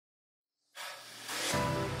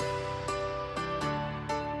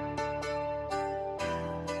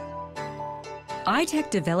iTech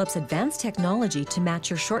develops advanced technology to match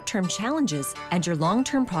your short-term challenges and your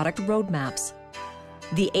long-term product roadmaps.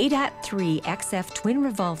 The ADAT3 XF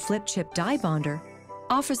TwinRevolve flip chip die bonder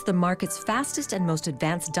offers the market's fastest and most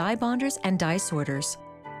advanced die bonders and die sorters.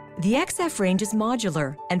 The XF range is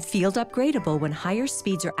modular and field upgradable when higher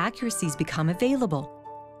speeds or accuracies become available,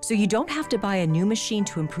 so you don't have to buy a new machine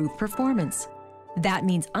to improve performance. That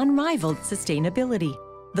means unrivaled sustainability.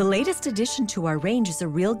 The latest addition to our range is a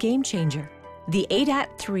real game changer. The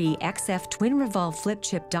ADAT3 XF TwinRevolve flip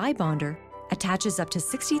chip die bonder attaches up to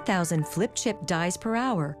 60,000 flip chip dies per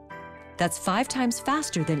hour. That's 5 times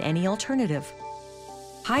faster than any alternative.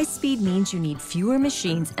 High speed means you need fewer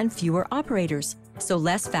machines and fewer operators, so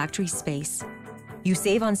less factory space. You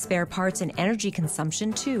save on spare parts and energy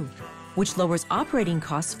consumption too, which lowers operating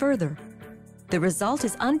costs further. The result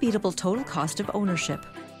is unbeatable total cost of ownership.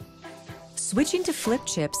 Switching to flip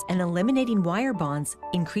chips and eliminating wire bonds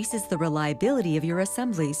increases the reliability of your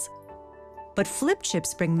assemblies. But flip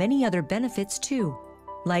chips bring many other benefits too,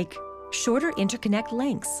 like shorter interconnect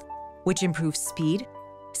lengths, which improves speed,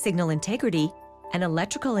 signal integrity, and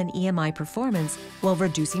electrical and EMI performance while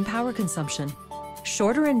reducing power consumption.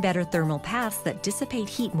 Shorter and better thermal paths that dissipate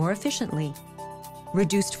heat more efficiently.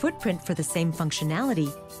 Reduced footprint for the same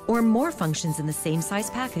functionality, or more functions in the same size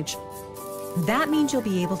package. That means you'll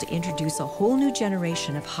be able to introduce a whole new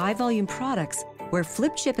generation of high-volume products where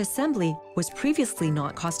flip chip assembly was previously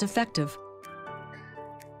not cost-effective.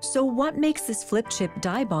 So what makes this flip chip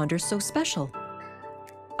die bonder so special?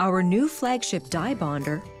 Our new Flagship die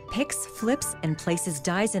bonder picks, flips, and places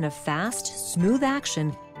dies in a fast, smooth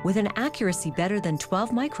action with an accuracy better than 12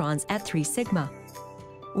 microns at 3 sigma.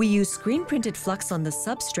 We use screen-printed flux on the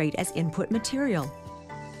substrate as input material.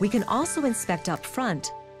 We can also inspect up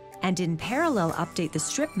front and in parallel update the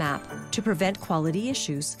strip map to prevent quality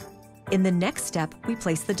issues. In the next step, we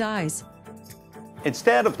place the dies.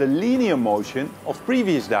 Instead of the linear motion of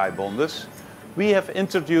previous die bonders, we have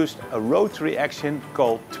introduced a rotary action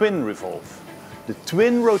called TwinRevolve. The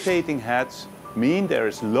twin rotating heads mean there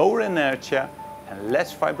is lower inertia and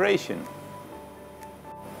less vibration.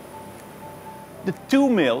 The 2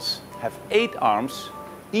 mills have 8 arms,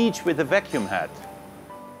 each with a vacuum head.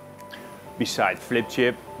 Besides flip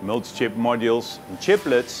chip, multi-chip modules and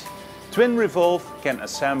chiplets, TwinRevolve can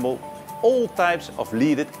assemble all types of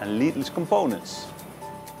leaded and leadless components.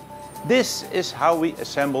 This is how we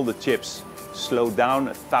assemble the chips, slowed down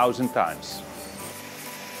 1,000 times.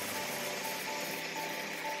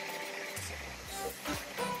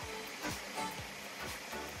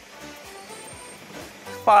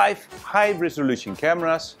 Five high-resolution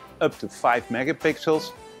cameras, up to 5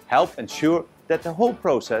 megapixels, help ensure that the whole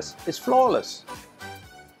process is flawless.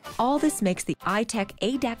 All this makes the iTech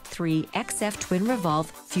ADAT3 XF TwinRevolve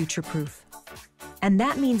future-proof. And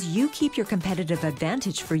that means you keep your competitive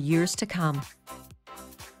advantage for years to come.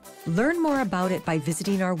 Learn more about it by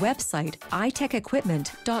visiting our website,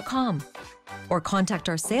 itechequipment.com, or contact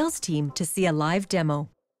our sales team to see a live demo.